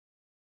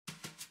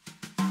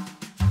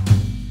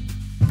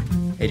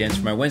Hey gents,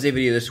 for my Wednesday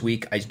video this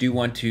week, I do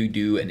want to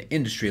do an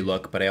industry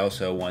look, but I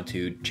also want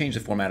to change the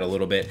format a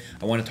little bit.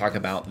 I want to talk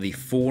about The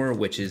Four,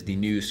 which is the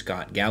new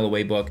Scott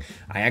Galloway book.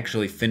 I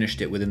actually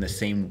finished it within the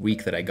same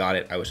week that I got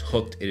it. I was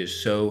hooked. It is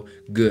so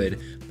good,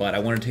 but I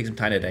wanted to take some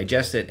time to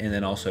digest it and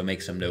then also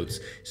make some notes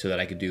so that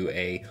I could do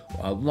a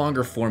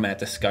longer format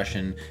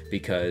discussion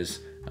because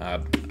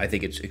I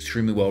think it's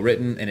extremely well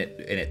written and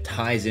it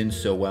ties in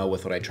so well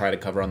with what I try to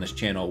cover on this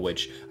channel,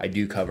 which I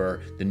do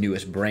cover the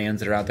newest brands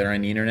that are out there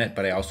on the internet,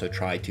 but I also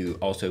try to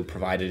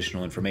provide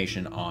additional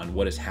information on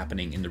what is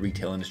happening in the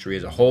retail industry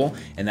as a whole,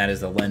 and that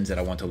is the lens that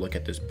I want to look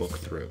at this book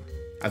through.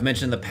 I've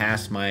mentioned in the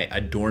past my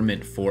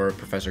adornment for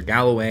Professor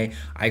Galloway.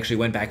 I actually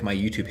went back in my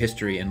YouTube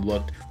history and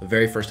looked. The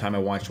very first time I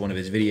watched one of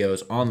his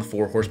videos on the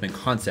Four Horsemen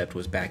concept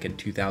was back in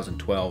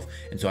 2012.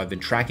 And so I've been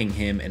tracking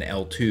him and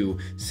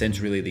L2 since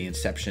really the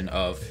inception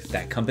of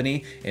that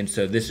company. And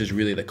so this is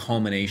really the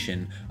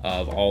culmination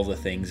of all the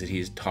things that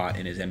he's taught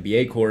in his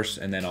MBA course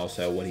and then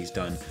also what he's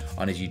done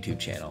on his YouTube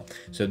channel.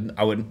 So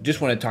I would just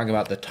want to talk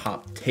about the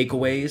top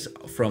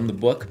takeaways from the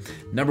book.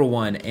 Number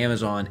one,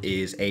 Amazon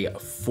is a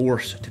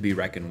force to be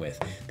reckoned with.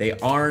 They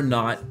are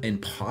not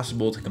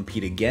impossible to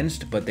compete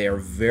against, but they are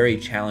very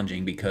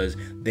challenging because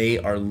they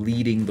are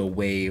leading the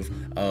wave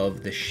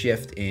of the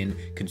shift in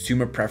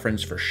consumer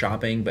preference for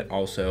shopping, but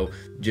also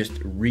just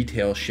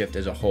retail shift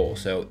as a whole.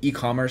 So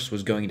e-commerce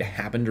was going to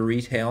happen to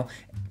retail.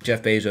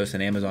 Jeff Bezos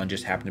and Amazon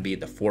just happen to be at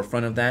the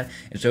forefront of that.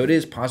 And so it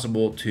is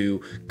possible to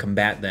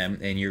combat them.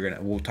 And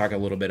we'll talk a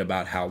little bit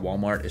about how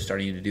Walmart is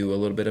starting to do a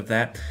little bit of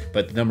that.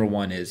 But the number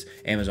one is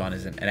Amazon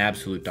is an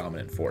absolute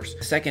dominant force.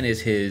 The second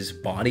is his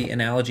body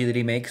analogy that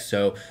he makes.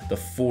 So the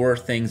four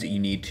things that you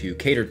need to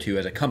cater to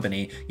as a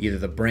company, either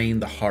the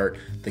brain, the heart,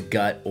 the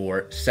gut,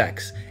 or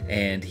sex.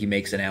 And he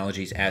makes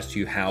analogies as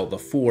to how the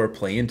four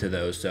play into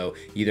those. So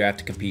you either have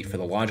to compete for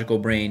the logical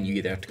brain, you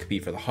either have to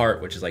compete for the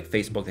heart, which is like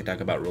Facebook, they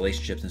talk about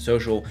relationships and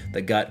social,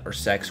 the gut or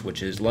sex,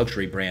 which is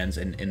luxury brands,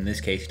 and in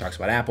this case he talks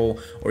about Apple,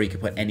 or you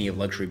could put any of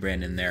luxury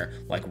brand in there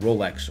like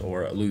Rolex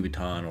or Louis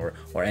Vuitton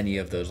or any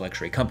of those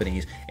luxury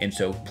companies. And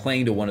so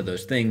playing to one of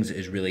those things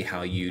is really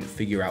how you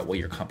figure out what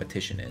your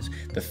competition is.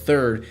 The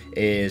third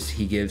is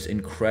he gives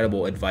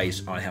incredible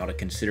advice on how to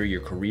consider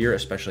your career,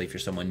 especially if you're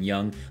someone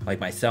young like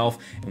myself,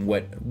 and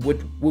what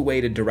way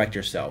to direct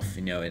yourself,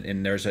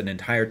 and there's an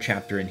entire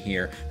chapter in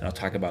here, and I'll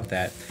talk about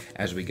that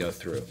as we go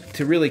through.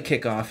 To really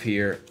kick off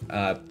here,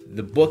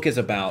 the book is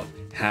about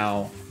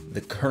how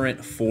the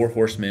current four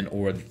horsemen,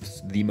 or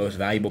the most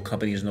valuable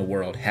companies in the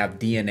world, have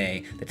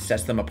DNA that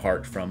sets them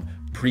apart from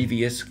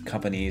previous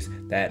companies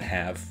that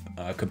have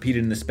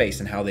competed in the space,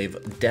 and how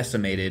they've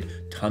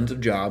decimated tons of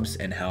jobs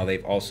and how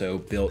they've also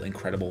built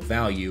incredible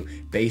value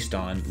based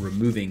on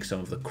removing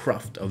some of the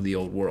cruft of the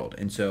old world.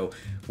 And so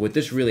what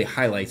this really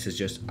highlights is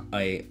just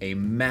a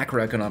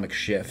macroeconomic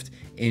shift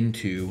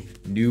into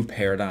new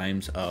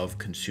paradigms of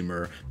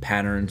consumer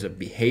patterns of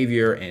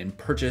behavior and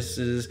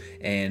purchases,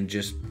 and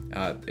just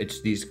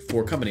it's these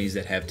four companies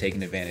that have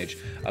taken advantage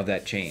of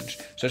that change.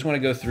 So I just want to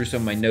go through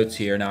some of my notes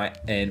here now,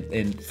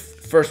 and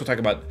first we'll talk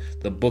about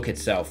the book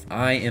itself.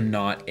 I am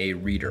not a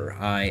reader.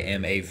 I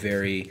am a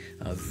very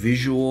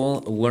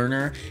visual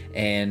learner,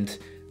 and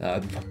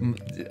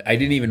I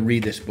didn't even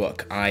read this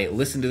book. I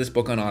listened to this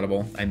book on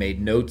Audible. I made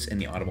notes in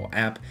the Audible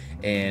app,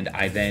 and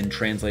I then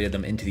translated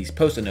them into these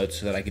post-it notes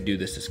so that I could do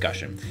this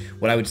discussion.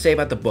 What I would say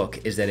about the book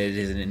is that it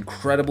is an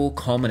incredible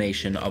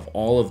culmination of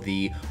all of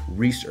the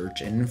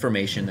research and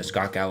information that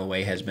Scott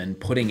Galloway has been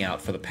putting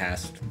out for the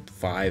past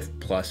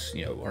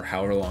 5+, or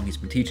however long he's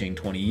been teaching,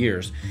 20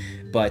 years.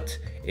 But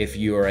if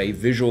you're a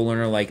visual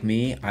learner like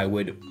me, I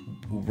would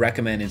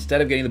recommend, instead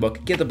of getting the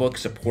book, get the book,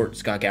 support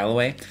Scott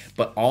Galloway.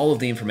 But all of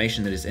the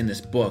information that is in this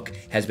book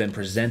has been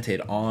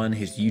presented on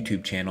his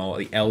YouTube channel,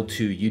 the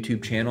L2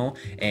 YouTube channel,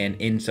 and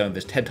in some of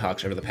his TED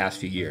Talks over the past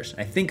few years.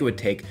 I think it would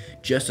take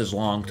just as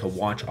long to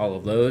watch all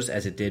of those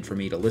as it did for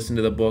me to listen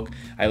to the book.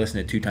 I listened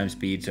at 2 times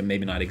speed, so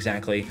maybe not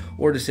exactly,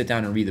 or to sit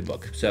down and read the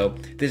book. So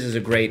this is a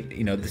great,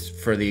 this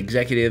for the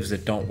executives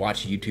that don't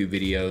watch YouTube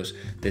videos,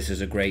 this is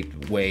a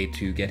great way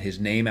to get his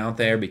name out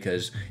there,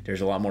 because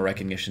there's a lot more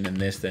recognition in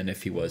this than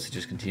if he was to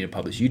just continue to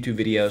publish YouTube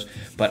videos.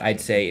 But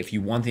I'd say if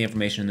you want the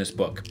information in this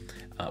book,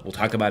 we'll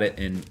talk about it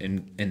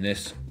in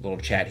this little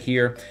chat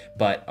here,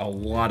 but a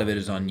lot of it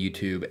is on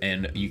YouTube,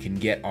 and you can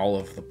get all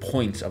of the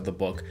points of the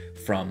book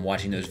from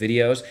watching those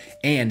videos.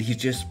 And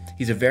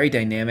he's a very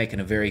dynamic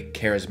and a very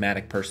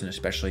charismatic person,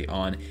 especially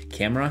on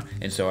camera.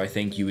 And so I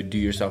think you would do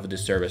yourself a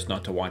disservice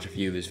not to watch a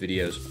few of his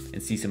videos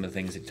and see some of the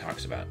things that he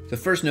talks about. The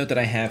first note that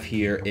I have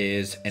here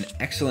is an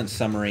excellent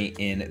summary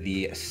in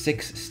the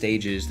 6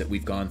 stages that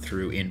we've gone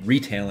through in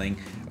retailing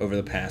over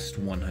the past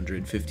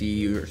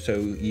 150 or so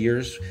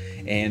years.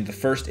 And the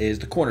first first is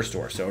the corner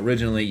store. So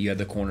originally you had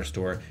the corner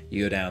store,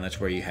 you go down, that's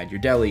where you had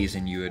your delis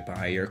and you would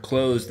buy your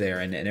clothes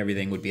there, and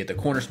everything would be at the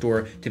corner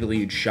store. Typically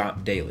you'd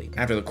shop daily.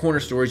 After the corner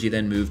stores, you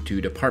then moved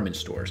to department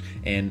stores.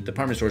 And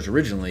department stores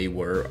originally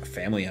were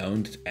family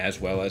owned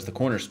as well as the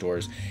corner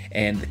stores.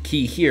 And the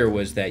key here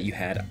was that you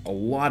had a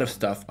lot of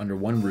stuff under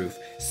one roof.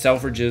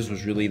 Selfridges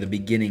was really the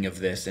beginning of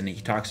this, and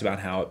he talks about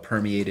how it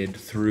permeated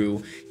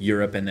through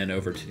Europe and then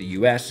over to the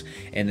US.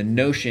 And the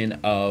notion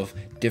of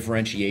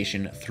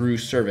differentiation through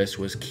service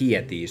was key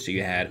at these. So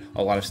you had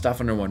a lot of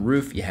stuff under one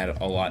roof. You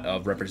had a lot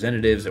of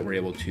representatives that were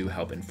able to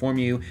help inform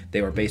you.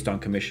 They were based on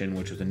commission,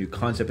 which was a new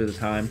concept at the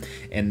time.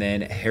 And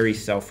then Harry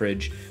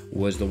Selfridge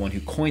was the one who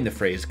coined the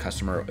phrase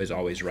 "customer is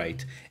always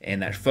right."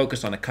 And that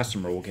focus on the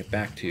customer we'll get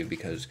back to,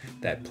 because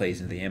that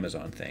plays into the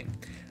Amazon thing.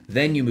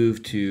 Then you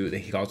move to,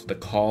 he calls it the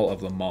call of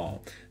the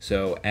mall.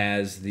 So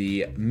as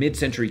the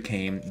mid-century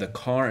came, the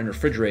car and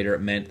refrigerator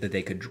meant that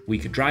we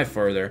could drive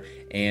farther,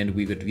 and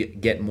we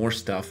could get more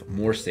stuff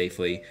more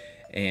safely,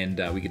 and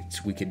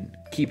we could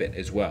keep it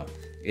as well.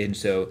 And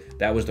so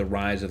that was the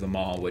rise of the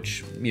mall,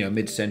 which,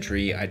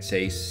 mid-century, I'd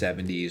say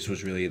 70s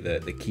was really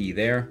the key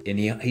there. And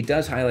he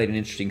does highlight an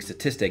interesting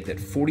statistic that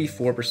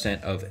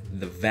 44% of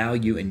the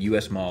value in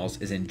US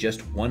malls is in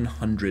just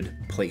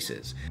 100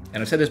 places.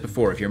 And I've said this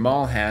before, if your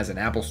mall has an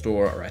Apple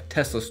store or a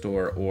Tesla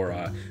store or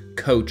a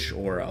Coach,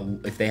 or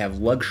if they have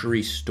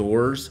luxury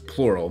stores,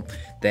 plural,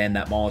 then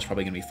that mall is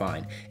probably going to be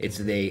fine. It's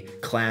the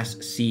class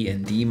C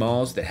and D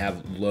malls that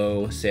have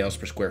low sales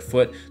per square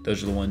foot.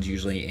 Those are the ones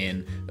usually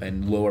in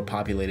lower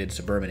populated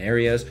suburban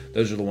areas.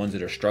 Those are the ones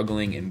that are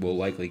struggling and will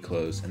likely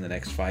close in the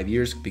next 5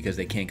 years because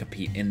they can't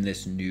compete in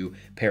this new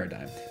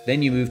paradigm.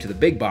 Then you move to the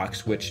big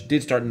box, which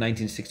did start in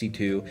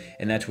 1962,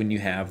 and that's when you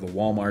have the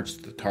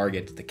Walmarts, the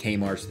Targets, the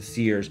Kmarts, the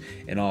Sears,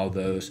 and all of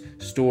those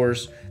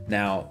stores.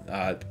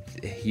 Now,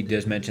 he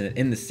does mention that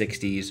in the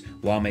 60s,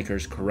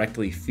 lawmakers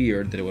correctly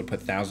feared that it would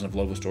put thousands of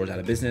local stores out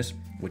of business,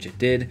 which it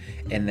did.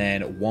 And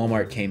then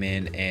Walmart came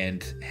in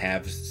and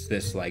has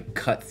this like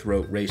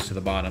cutthroat race to the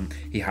bottom.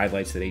 He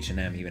highlights that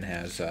H&M even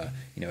has a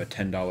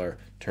 $10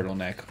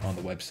 turtleneck on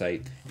the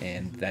website,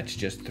 and that's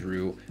just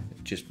through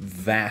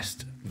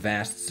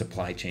vast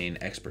supply chain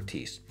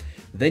expertise.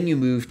 Then you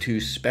move to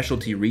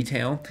specialty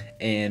retail,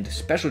 and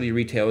specialty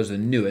retail is the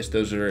newest.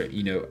 Those are,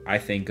 I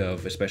think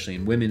of, especially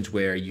in women's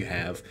wear, you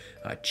have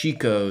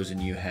Chico's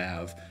and you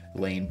have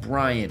Lane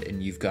Bryant,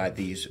 and you've got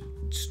these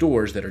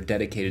stores that are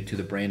dedicated to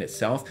the brand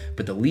itself,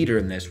 but the leader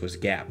in this was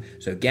Gap.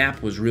 So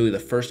Gap was really the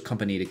first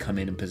company to come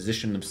in and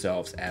position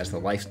themselves as the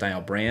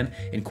lifestyle brand,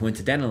 and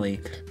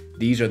coincidentally,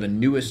 these are the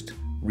newest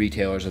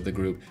retailers of the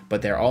group,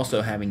 but they're also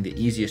having the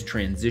easiest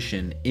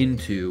transition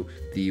into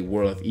the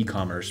world of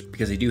e-commerce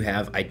because they do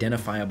have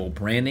identifiable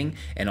branding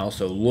and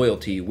also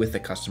loyalty with the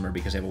customer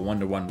because they have a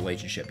one-to-one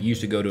relationship. You used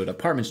to go to a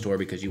department store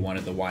because you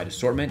wanted the wide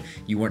assortment.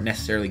 You weren't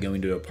necessarily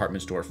going to a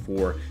department store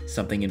for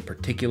something in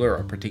particular or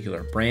a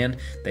particular brand.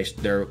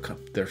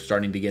 They're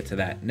starting to get to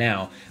that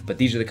now, but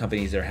these are the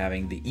companies that are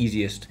having the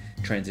easiest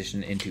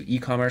transition into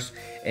e-commerce.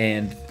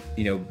 And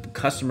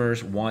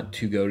customers want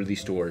to go to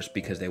these stores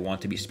because they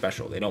want to be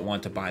special. They don't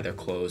want to buy their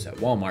clothes at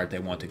Walmart. They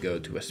want to go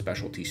to a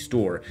specialty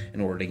store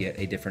in order to get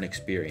a different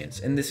experience.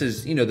 And this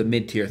is, the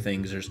mid-tier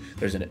things.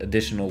 There's an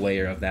additional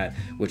layer of that,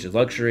 which is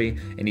luxury.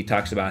 And he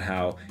talks about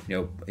how,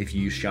 if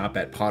you shop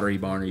at Pottery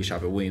Barn or you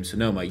shop at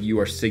Williams-Sonoma, you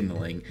are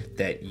signaling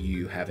that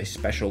you have a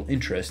special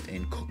interest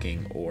in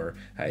cooking, or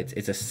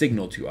it's a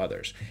signal to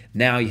others.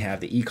 Now you have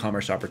the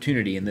e-commerce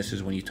opportunity, and this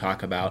is when you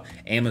talk about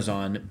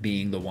Amazon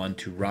being the one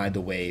to ride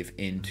the wave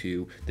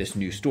into this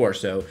new store.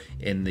 So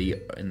in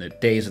the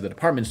days of the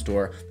department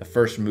store, the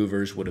first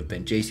movers would have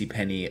been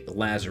JCPenney,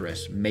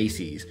 Lazarus,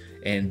 Macy's,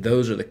 and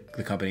those are the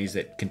companies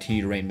that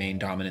continue to remain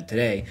dominant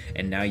today.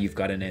 And now you've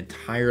got an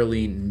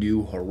entirely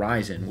new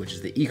horizon, which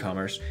is the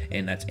e-commerce,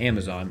 and that's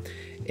Amazon.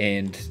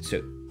 And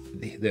so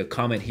the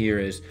comment here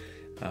is,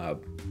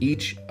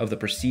 each of the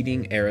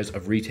preceding eras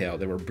of retail,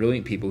 there were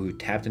brilliant people who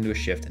tapped into a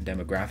shift in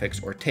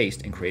demographics or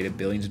taste and created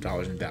billions of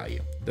dollars in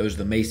value. Those are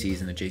the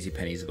Macy's and the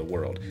JCPenney's of the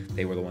world.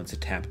 They were the ones to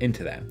tap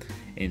into that.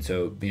 And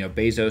so,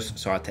 Bezos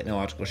saw a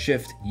technological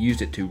shift,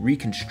 used it to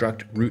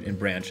reconstruct, root, and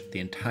branch the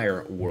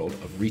entire world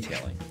of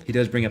retailing. He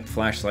does bring up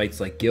flashlights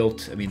like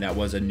Gilt. That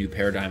was a new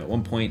paradigm at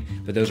one point,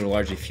 but those are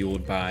largely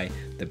fueled by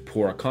the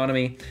poor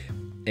economy.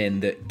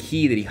 And the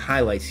key that he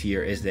highlights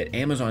here is that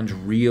Amazon's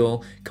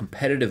real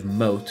competitive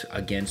moat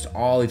against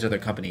all these other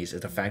companies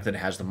is the fact that it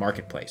has the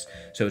marketplace.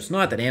 So it's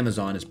not that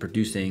Amazon is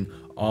producing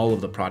all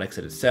of the products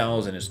that it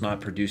sells, and it's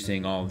not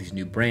producing all of these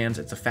new brands.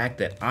 It's the fact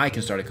that I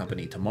can start a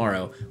company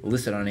tomorrow,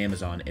 list it on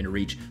Amazon, and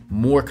reach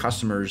more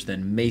customers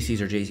than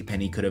Macy's or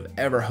JCPenney could have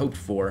ever hoped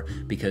for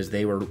because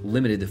they were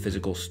limited to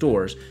physical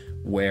stores.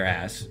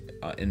 Whereas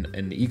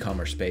in the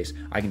e-commerce space,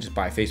 I can just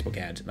buy Facebook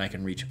ads and I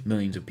can reach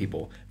millions of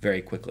people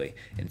very quickly.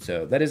 And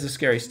so that is the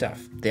scary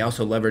stuff. They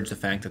also leverage the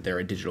fact that they're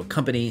a digital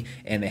company,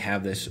 and they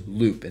have this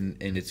loop, and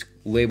it's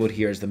labeled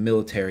here as the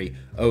military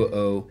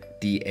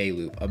OODA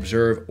loop: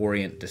 observe,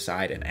 orient,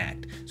 decide, and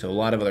act. So a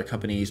lot of other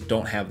companies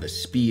don't have the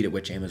speed at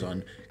which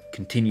Amazon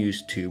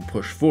continues to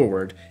push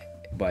forward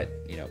but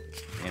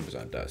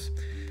Amazon does.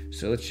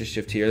 So let's just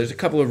shift here. There's a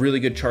couple of really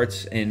good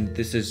charts, and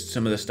this is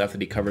some of the stuff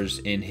that he covers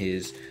in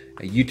his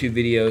YouTube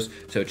videos.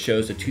 So it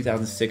shows the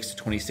 2006 to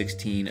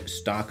 2016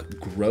 stock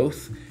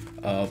growth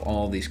of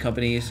all of these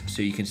companies.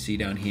 So you can see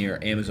down here,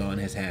 Amazon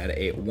has had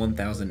a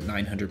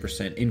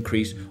 1,900%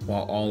 increase,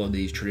 while all of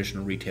these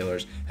traditional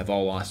retailers have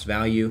all lost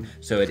value.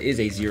 So it is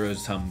a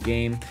zero-sum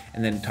game.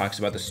 And then it talks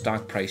about the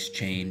stock price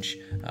change.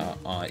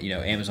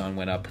 Amazon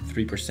went up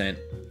 3%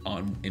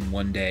 in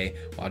one day,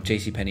 while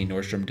JCPenney,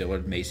 Nordstrom,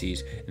 Dillard,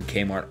 Macy's, and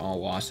Kmart all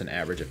lost an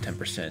average of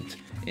 10%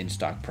 in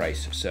stock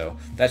price. So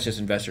that's just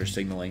investors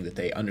signaling that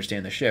they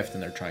understand the shift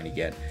and they're trying to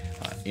get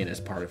in as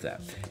part of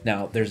that.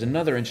 Now, there's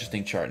another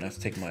interesting chart, and I'll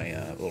take my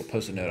little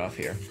post-it note off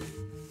here,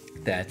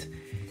 that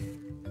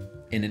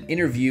in an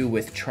interview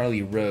with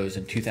Charlie Rose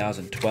in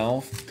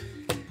 2012,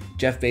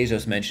 Jeff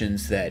Bezos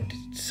mentions that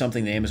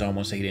something that Amazon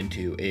wants to get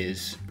into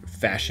is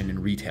fashion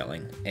and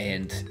retailing.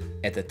 And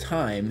at the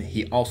time,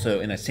 he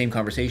also, in that same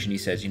conversation, he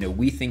says,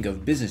 we think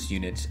of business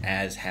units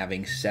as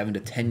having 7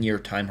 to 10 year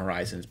time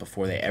horizons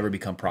before they ever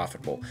become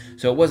profitable.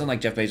 So it wasn't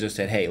like Jeff Bezos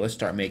said, hey, let's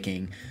start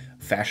making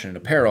fashion and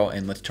apparel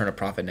and let's turn a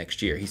profit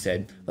next year. He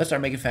said, let's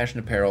start making fashion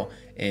and apparel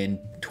in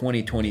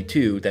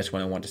 2022. That's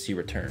when I want to see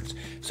returns.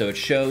 So it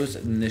shows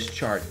in this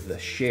chart the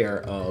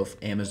share of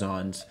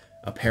Amazon's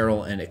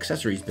apparel and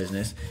accessories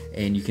business,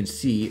 and you can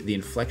see the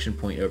inflection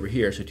point over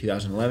here. So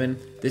 2011,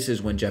 this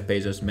is when Jeff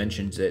Bezos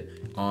mentions it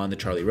on the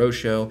Charlie Rose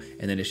show,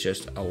 and then it's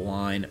just a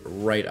line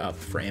right up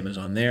for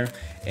Amazon there.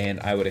 And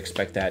I would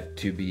expect that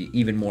to be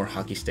even more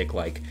hockey stick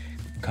like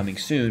coming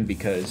soon,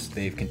 because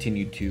they've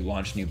continued to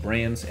launch new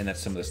brands, and that's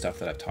some of the stuff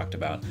that I've talked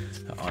about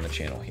on the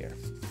channel here.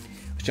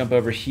 Let's jump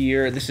over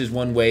here. This is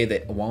one way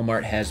that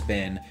Walmart has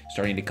been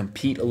starting to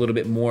compete a little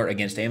bit more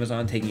against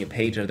Amazon, taking a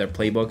page out of their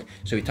playbook.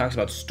 So he talks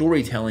about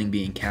storytelling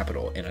being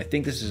capital. And I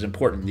think this is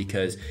important,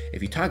 because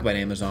if you talk about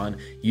Amazon,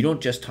 you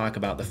don't just talk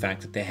about the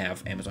fact that they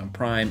have Amazon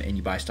Prime and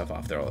you buy stuff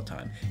off there all the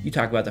time. You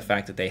talk about the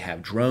fact that they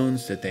have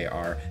drones, that they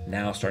are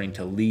now starting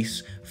to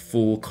lease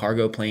full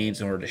cargo planes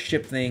in order to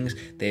ship things.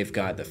 They've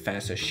got the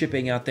fastest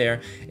shipping out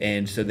there.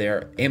 And so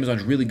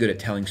Amazon's really good at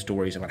telling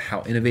stories about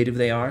how innovative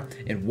they are.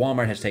 And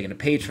Walmart has taken a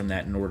page from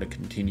that in order to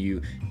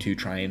continue to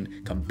try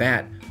and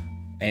combat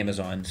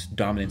Amazon's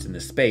dominance in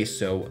this space.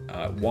 So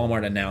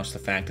Walmart announced the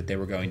fact that they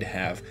were going to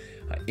have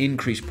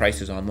increased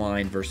prices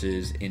online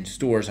versus in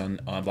stores on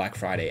Black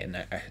Friday. And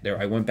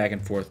I went back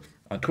and forth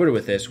on Twitter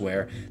with this,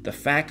 where the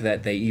fact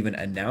that they even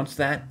announced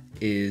that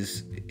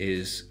is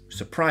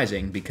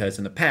surprising, because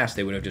in the past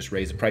they would have just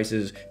raised the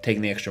prices,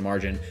 taken the extra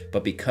margin,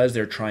 but because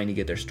they're trying to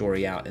get their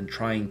story out and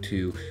trying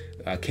to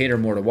cater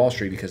more to Wall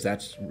Street, because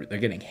they're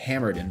getting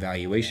hammered in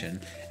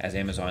valuation as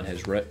Amazon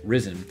has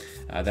risen.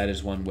 That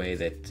is one way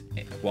that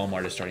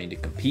Walmart is starting to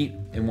compete,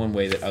 and one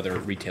way that other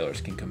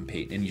retailers can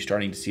compete. And you're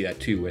starting to see that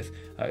too with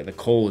the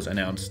Kohl's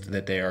announced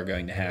that they are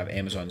going to have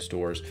Amazon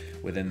stores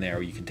within there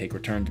where you can take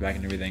returns back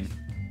and everything.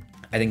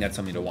 I think that's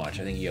something to watch.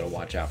 I think you got to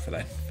watch out for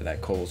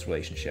that Kohl's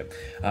relationship.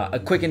 A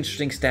quick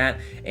interesting stat,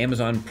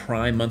 Amazon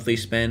Prime monthly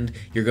spend,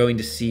 you're going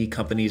to see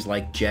companies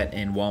like Jet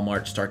and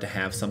Walmart start to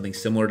have something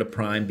similar to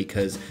Prime,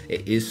 because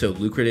it is so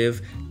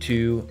lucrative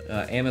to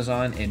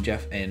Amazon.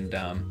 And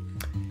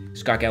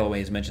Scott Galloway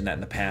has mentioned that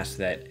in the past,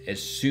 that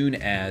as soon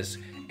as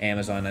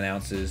Amazon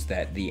announces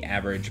that the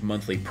average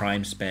monthly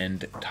Prime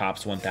spend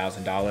tops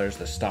 $1,000,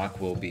 the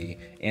stock will be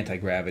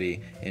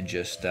anti-gravity and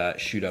just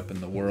shoot up in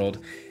the world.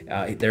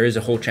 There is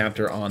a whole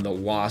chapter on the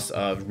loss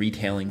of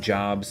retailing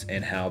jobs,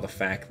 and how the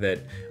fact that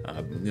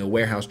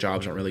warehouse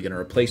jobs aren't really going to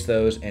replace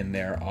those, and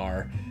there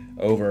are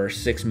over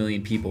 6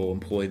 million people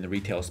employed in the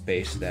retail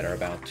space that are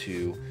about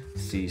to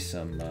see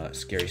some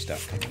scary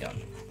stuff coming up.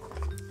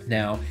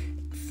 Now,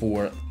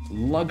 for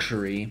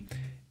luxury,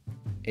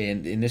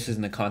 and this is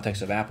in the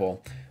context of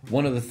Apple,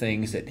 one of the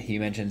things that he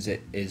mentions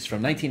is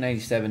from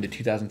 1997 to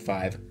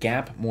 2005,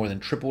 Gap more than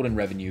tripled in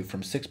revenue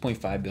from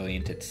 $6.5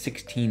 billion to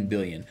 $16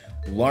 billion,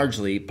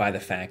 largely by the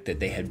fact that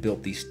they had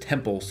built these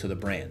temples to the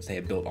brands. They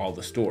had built all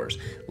the stores.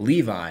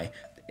 Levi,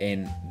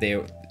 and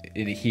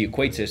he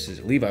equates this as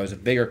Levi was a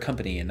bigger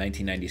company in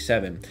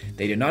 1997.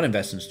 They did not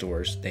invest in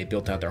stores. They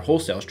built out their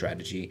wholesale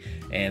strategy,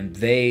 and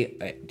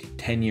they,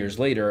 10 years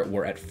later,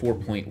 were at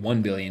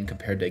 $4.1 billion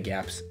compared to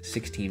Gap's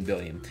 $16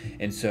 billion.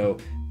 And so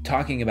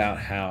talking about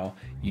how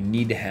you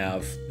need to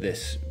have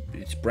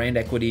it's brand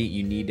equity,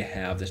 you need to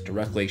have this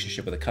direct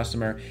relationship with the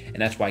customer, and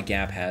that's why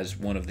Gap has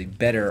one of the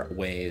better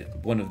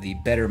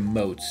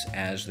moats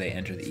as they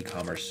enter the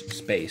e-commerce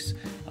space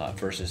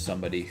versus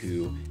somebody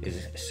who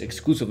is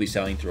exclusively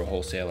selling through a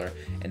wholesaler.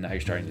 And now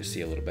you're starting to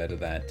see a little bit of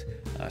that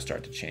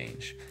start to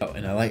change. Oh,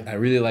 and I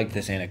really like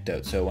this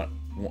anecdote. So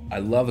I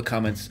love the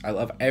comments. I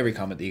love every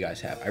comment that you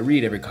guys have. I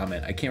read every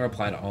comment. I can't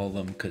reply to all of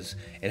them because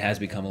it has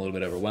become a little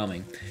bit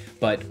overwhelming.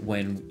 But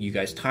when you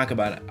guys talk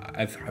about it,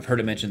 I've heard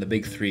it mentioned the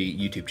big 3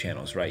 YouTube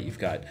channels, right? You've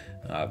got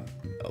a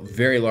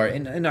very large,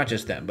 and not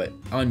just them, but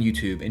on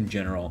YouTube in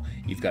general,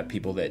 you've got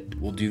people that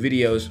will do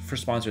videos for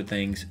sponsored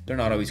things. They're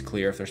not always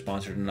clear if they're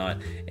sponsored or not.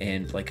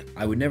 And like,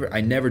 I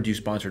never do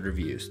sponsored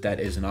reviews. That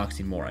is an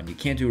oxymoron. You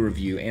can't do a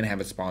review and have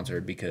it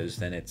sponsored, because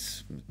then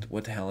it's,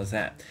 what the hell is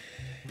that?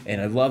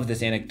 And I love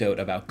this anecdote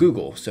about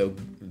Google. So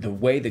the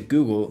way that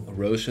Google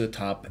rose to the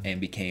top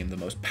and became the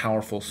most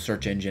powerful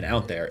search engine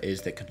out there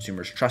is that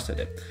consumers trusted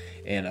it.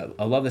 And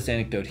I love this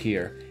anecdote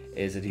here,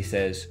 is that he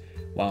says,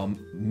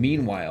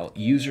 meanwhile,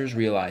 users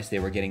realized they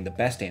were getting the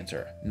best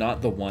answer,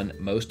 not the one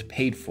most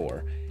paid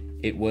for.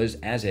 It was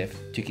as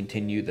if, to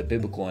continue the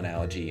biblical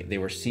analogy, they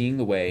were seeing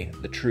the way,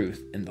 the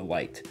truth, and the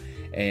light.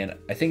 And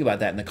I think about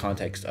that in the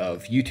context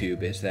of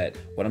YouTube, is that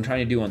what I'm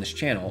trying to do on this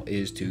channel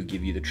is to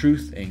give you the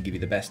truth and give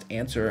you the best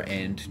answer.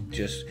 And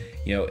just,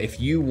 you know, if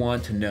you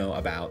want to know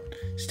about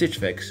Stitch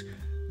Fix,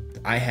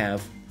 I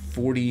have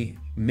 40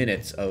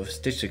 minutes of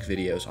Stitch Fix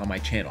videos on my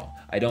channel.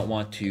 I don't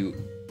want to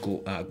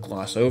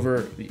gloss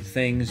over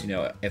things. You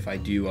know, if I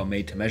do a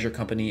made to measure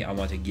company, I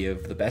want to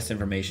give the best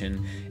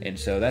information. And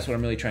so that's what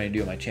I'm really trying to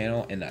do on my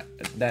channel. And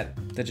that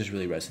just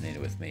really resonated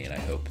with me. And I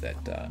hope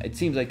that it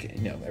seems like,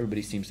 you know,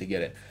 everybody seems to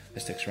get it that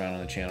sticks around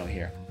on the channel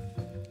here.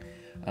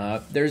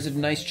 There's a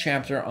nice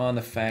chapter on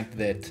the fact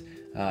that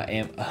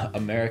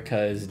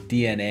America's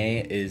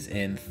DNA is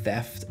in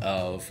theft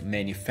of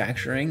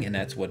manufacturing, and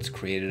that's what's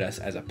created us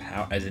as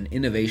an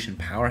innovation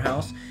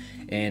powerhouse.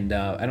 And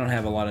I don't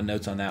have a lot of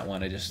notes on that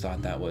one. I just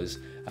thought that was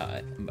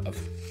a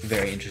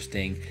very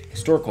interesting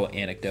historical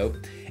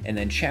anecdote. And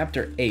then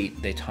chapter 8,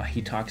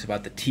 he talks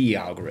about the T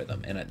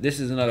algorithm. And this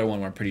is another one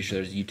where I'm pretty sure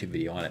there's a YouTube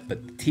video on it.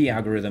 But the T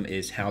algorithm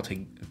is how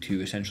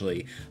to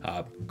essentially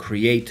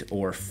create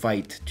or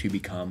fight to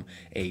become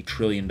a $1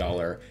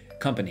 trillion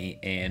company,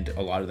 and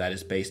a lot of that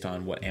is based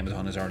on what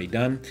Amazon has already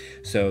done.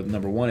 So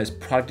number 1 is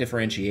product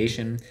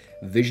differentiation,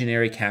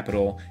 visionary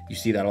capital. You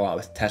see that a lot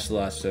with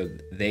Tesla. So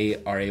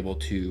they are able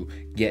to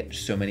get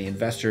so many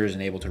investors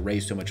and able to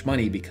raise so much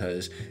money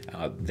because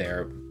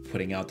they're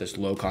putting out this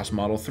low-cost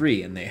Model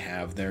 3, and they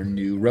have their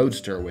new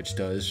Roadster, which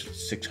does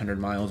 600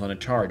 miles on a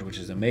charge, which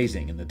is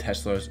amazing, and the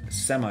Tesla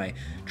semi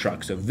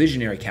truck. So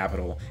visionary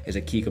capital is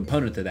a key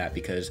component to that,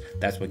 because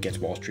that's what gets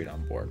Wall Street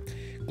on board.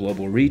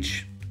 Global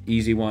reach,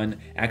 easy one.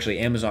 Actually,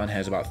 Amazon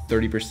has about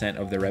 30%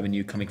 of their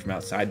revenue coming from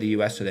outside the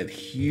US, so they have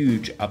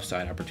huge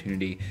upside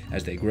opportunity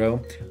as they grow.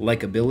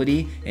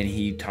 Likability, and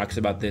he talks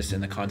about this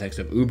in the context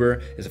of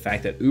Uber, is the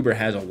fact that Uber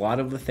has a lot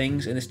of the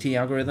things in this T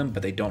algorithm,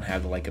 but they don't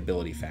have the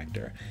likability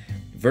factor.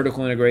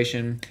 Vertical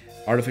integration,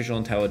 artificial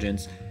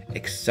intelligence,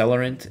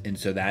 accelerant, and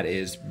so that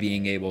is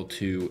being able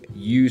to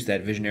use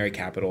that visionary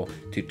capital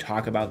to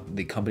talk about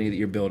the company that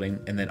you're building,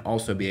 and then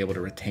also be able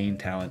to retain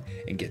talent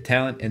and get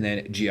talent. And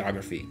then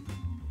geography.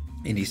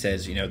 And he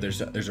says, you know, there's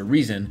a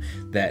reason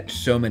that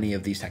so many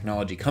of these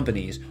technology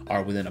companies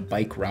are within a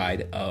bike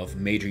ride of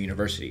major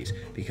universities,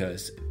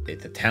 because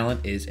the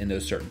talent is in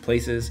those certain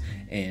places,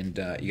 and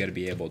you got to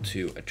be able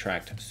to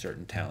attract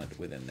certain talent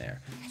within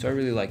there. So I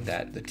really like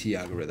that, the T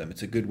algorithm.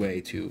 It's a good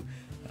way to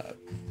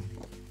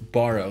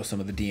borrow some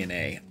of the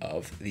DNA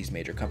of these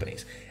major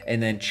companies.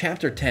 And then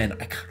chapter 10,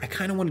 I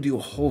kind of want to do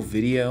a whole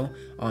video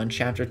on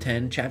chapter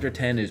 10. Chapter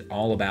 10 is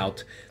all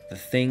about the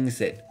things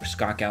that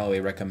Scott Galloway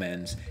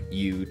recommends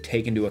you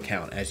take into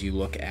account as you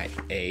look at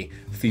a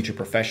future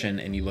profession,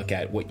 and you look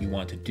at what you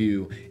want to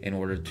do in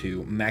order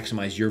to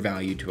maximize your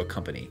value to a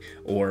company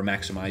or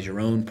maximize your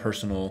own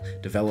personal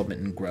development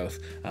and growth.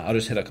 I'll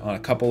just hit on a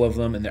couple of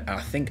them, and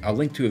I think I'll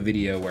link to a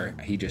video where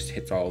he just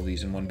hits all of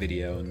these in one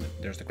video, and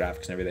there's the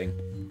graphics and everything.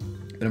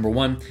 But number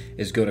 1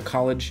 is go to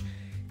college.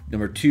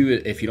 Number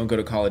 2, if you don't go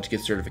to college,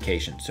 get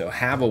certification. So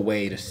have a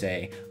way to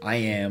say, I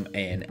am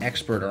an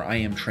expert, or I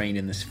am trained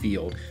in this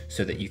field,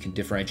 so that you can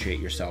differentiate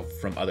yourself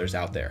from others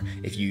out there.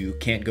 If you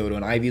can't go to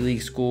an Ivy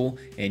League school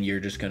and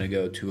you're just going to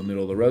go to a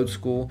middle of the road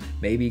school,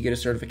 maybe you get a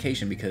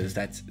certification, because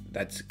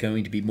that's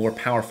going to be more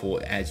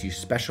powerful as you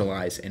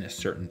specialize in a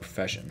certain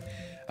profession.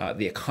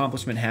 The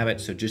accomplishment habit,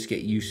 so just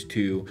get used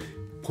to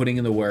putting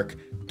in the work.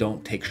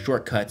 Don't take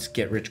shortcuts,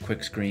 get rich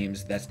quick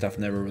schemes. That stuff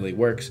never really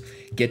works.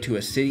 Get to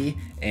a city,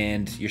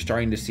 and you're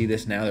starting to see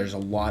this now. There's a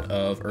lot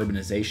of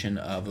urbanization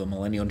of the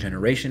millennial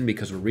generation,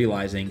 because we're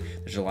realizing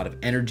there's a lot of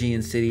energy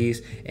in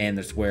cities, and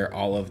that's where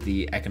all of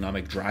the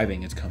economic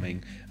driving is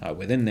coming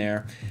within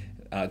there.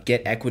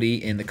 Get equity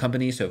in the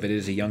company. So if it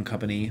is a young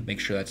company, make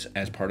sure that's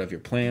as part of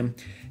your plan.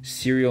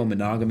 Serial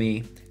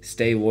monogamy,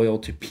 stay loyal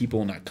to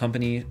people, not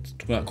companies,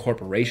 not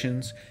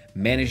corporations.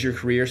 Manage your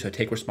career, so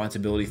take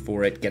responsibility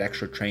for it, get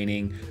extra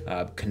training,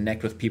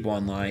 connect with people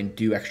online,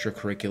 do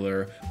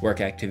extracurricular work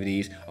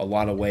activities. A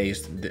lot of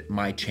ways that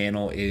my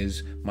channel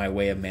is my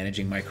way of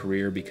managing my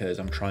career, because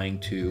I'm trying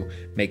to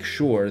make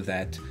sure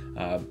that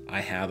I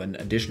have an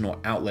additional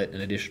outlet, an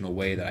additional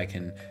way that I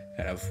can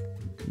kind of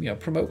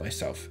promote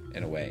myself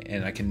in a way,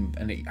 and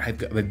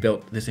I've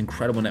built this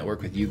incredible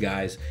network with you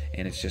guys,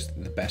 and it's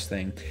just the best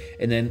thing.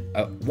 And then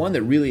one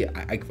that really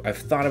I've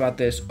thought about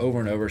this over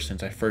and over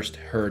since I first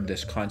heard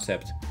this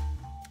concept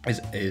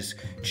is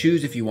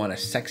choose if you want a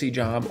sexy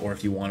job or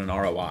if you want an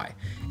ROI.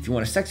 If you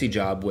want a sexy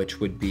job, which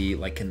would be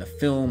like in the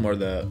film or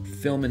the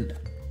film, and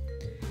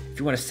if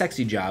you want a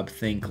sexy job,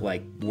 think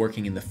like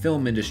working in the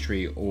film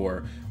industry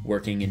or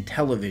working in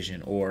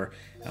television or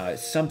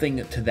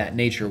something to that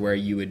nature, where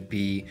you would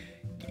be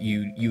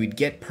you would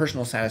get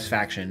personal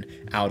satisfaction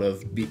out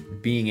of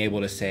being able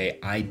to say,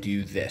 I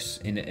do this.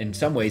 In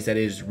some ways, that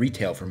is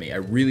retail for me. I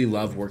really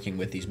love working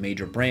with these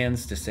major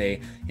brands to say,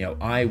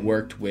 I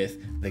worked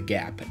with The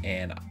Gap,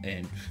 and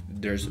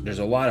there's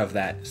a lot of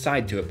that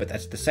side to it, but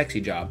that's the sexy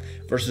job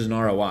versus an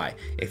ROI.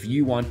 If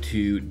you want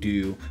to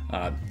do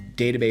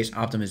database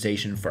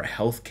optimization for a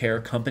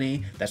healthcare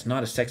company, that's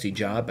not a sexy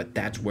job, but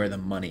that's where the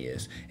money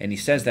is. And he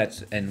says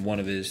that's in one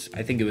of his,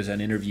 I think it was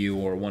an interview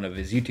or one of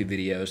his YouTube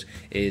videos,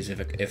 is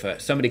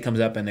if somebody comes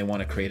up and they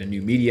want to create a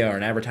new media or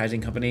an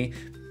advertising company,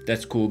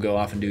 that's cool, go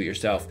off and do it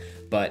yourself.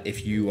 But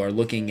if you are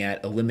looking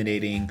at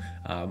eliminating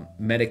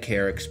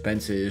Medicare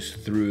expenses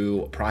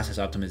through process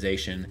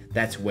optimization,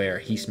 that's where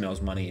he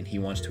smells money, and he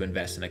wants to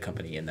invest in a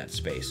company in that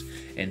space.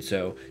 And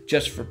so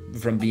just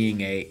from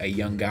being a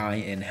young guy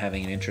and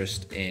having an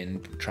interest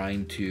in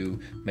trying to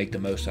make the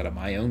most out of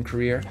my own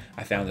career,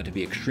 I found it to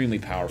be extremely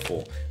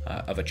powerful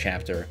of a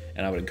chapter,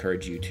 and I would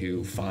encourage you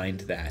to find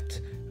that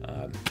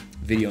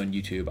video on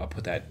YouTube.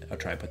 I'll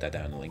try and put that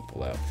down in the link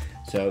below.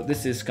 So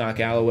this is Scott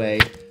Galloway.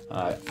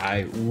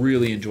 I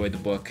really enjoyed the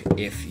book.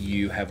 If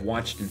you have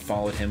watched and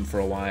followed him for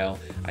a while,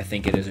 I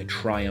think it is a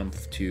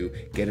triumph to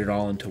get it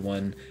all into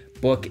one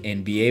book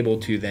and be able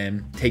to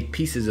then take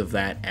pieces of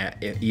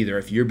that, either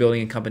if you're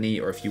building a company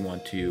or if you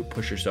want to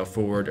push yourself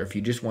forward, or if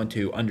you just want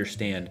to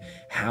understand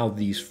how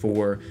these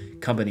 4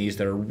 companies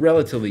that are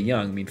relatively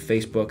young, I mean,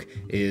 Facebook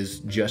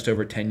is just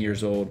over 10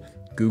 years old,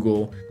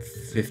 Google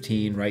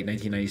 15, right,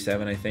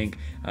 1997, I think.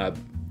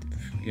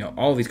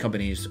 All of these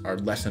companies are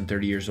less than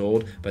 30 years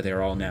old, but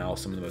they're all now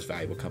some of the most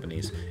valuable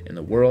companies in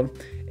the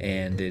world.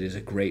 And it is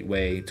a great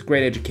way. It's a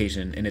great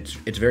education, and it's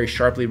very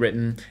sharply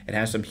written. It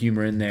has some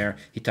humor in there.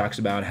 He talks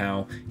about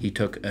how he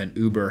took an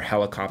Uber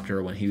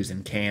helicopter when he was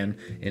in Cannes,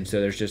 and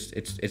so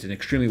it's an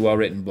extremely well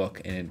written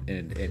book, and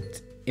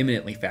it's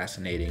eminently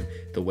fascinating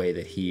the way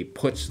that he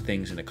puts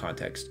things into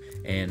context.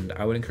 And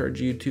I would encourage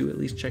you to at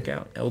least check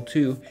out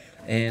L2,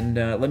 and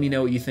let me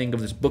know what you think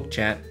of this book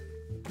chat.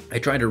 I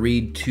try to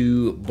read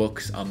 2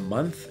 books a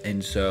month,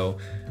 and so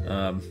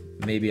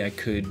maybe I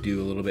could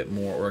do a little bit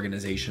more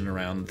organization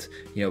around,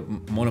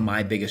 one of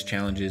my biggest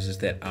challenges is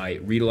that I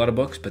read a lot of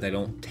books, but I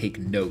don't take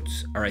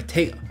notes. Or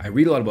I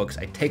read a lot of books,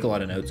 I take a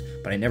lot of notes,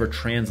 but I never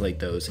translate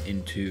those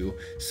into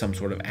some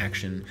sort of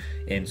action.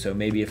 And so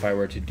maybe if I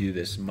were to do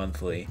this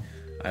monthly,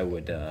 it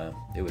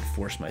would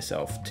force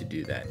myself to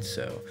do that.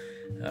 So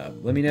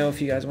let me know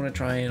if you guys want to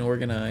try and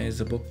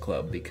organize a book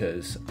club,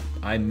 because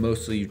I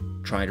mostly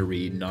try to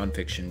read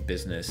nonfiction,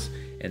 business,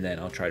 and then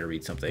I'll try to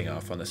read something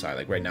off on the side.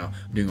 Like right now,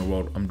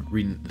 I'm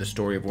reading the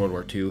story of World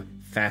War II.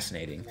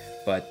 Fascinating,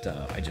 but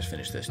I just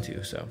finished this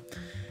too. So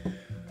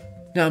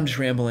now I'm just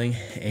rambling,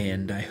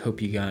 and I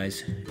hope you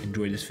guys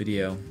enjoyed this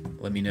video.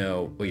 Let me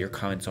know what your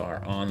comments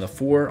are on the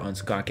 4, on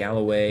Scott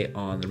Galloway,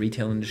 on the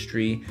retail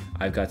industry.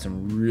 I've got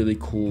some really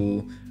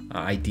cool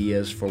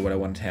ideas for what I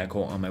want to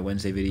tackle on my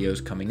Wednesday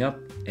videos coming up.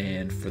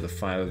 And for the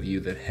 5 of you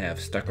that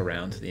have stuck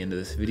around to the end of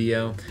this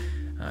video,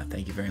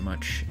 thank you very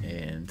much.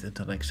 And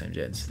until next time,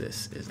 gents,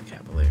 this is the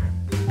Kavalier.